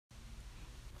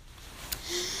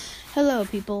Hello,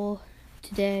 people.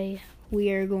 Today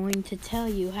we are going to tell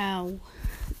you how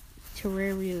to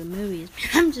review the movies.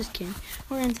 I'm just kidding.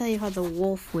 We're going to tell you how The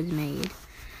Wolf was made.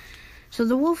 So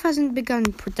The Wolf hasn't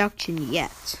begun production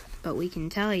yet, but we can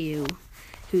tell you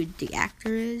who the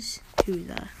actor is, who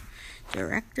the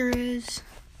director is.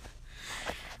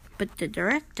 But the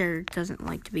director doesn't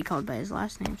like to be called by his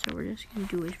last name, so we're just going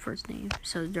to do his first name.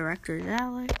 So the director is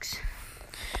Alex.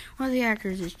 One of the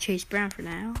actors is Chase Brown for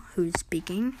now, who's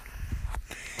speaking.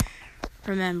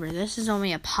 Remember, this is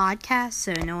only a podcast,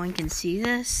 so no one can see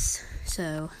this.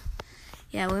 So,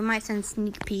 yeah, we might send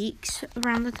sneak peeks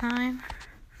around the time.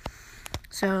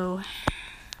 So,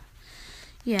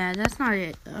 yeah, that's not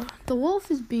it, though. The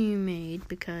Wolf is being made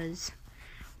because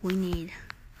we need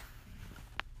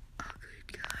a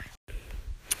good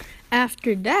guy.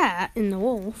 After that, in The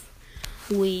Wolf,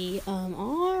 we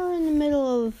are in the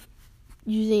middle of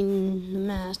using the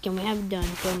mask, and we haven't done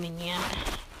filming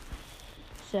yet.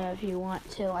 So if you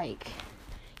want to,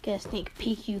 get a sneak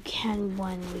peek, you can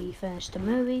when we finish the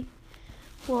movie.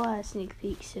 We'll have a sneak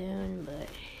peek soon, but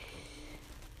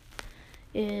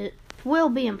it will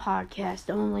be in podcast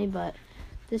only, but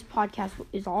this podcast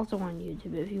is also on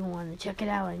YouTube if you want to check it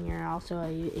out and you're also a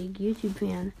YouTube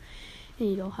fan and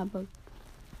you don't have an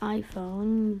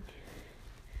iPhone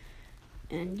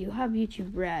and you have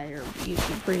YouTube Red or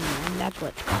YouTube Premium, that's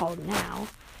what it's called now.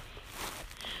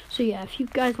 So yeah, if you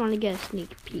guys want to get a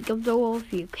sneak peek of The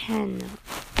Wolf, you can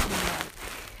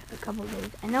a couple days.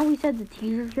 I know we said the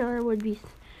teaser trailer would be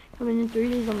coming in 3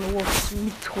 days on The Wolf's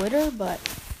Twitter, but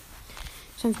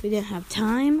since we didn't have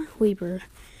time, we're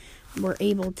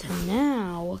able to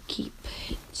now keep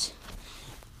it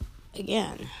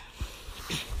again.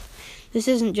 This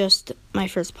isn't just my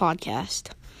first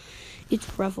podcast.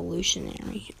 It's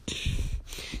revolutionary.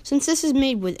 Since this is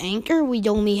made with Anchor, we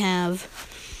only have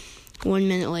 1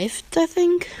 minute left, I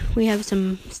think. We have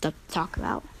some stuff to talk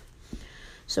about.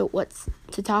 So what's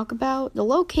to talk about? The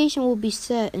location will be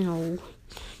set in a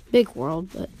big world,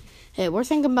 but hey, we're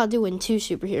thinking about doing 2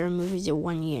 superhero movies in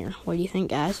 1 year. What do you think,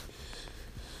 guys?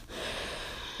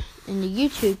 In the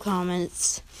YouTube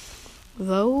comments,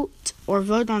 vote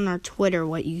on our Twitter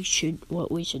what we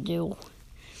should do.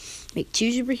 Make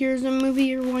 2 superheroes in a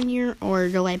movie in 1 year, or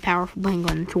delay Powerful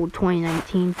Penguin until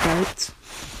 2019 starts.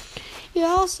 Yeah,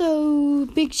 also,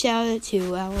 big shout out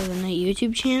to Hour of the Night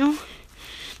YouTube channel.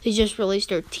 They just released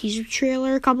their teaser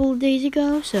trailer a couple of days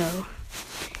ago, so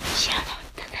shout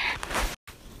out to them.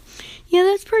 Yeah,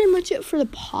 that's pretty much it for the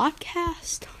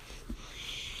podcast.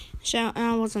 Shout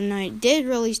Hour of the Night did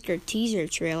release their teaser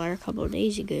trailer a couple of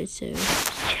days ago, so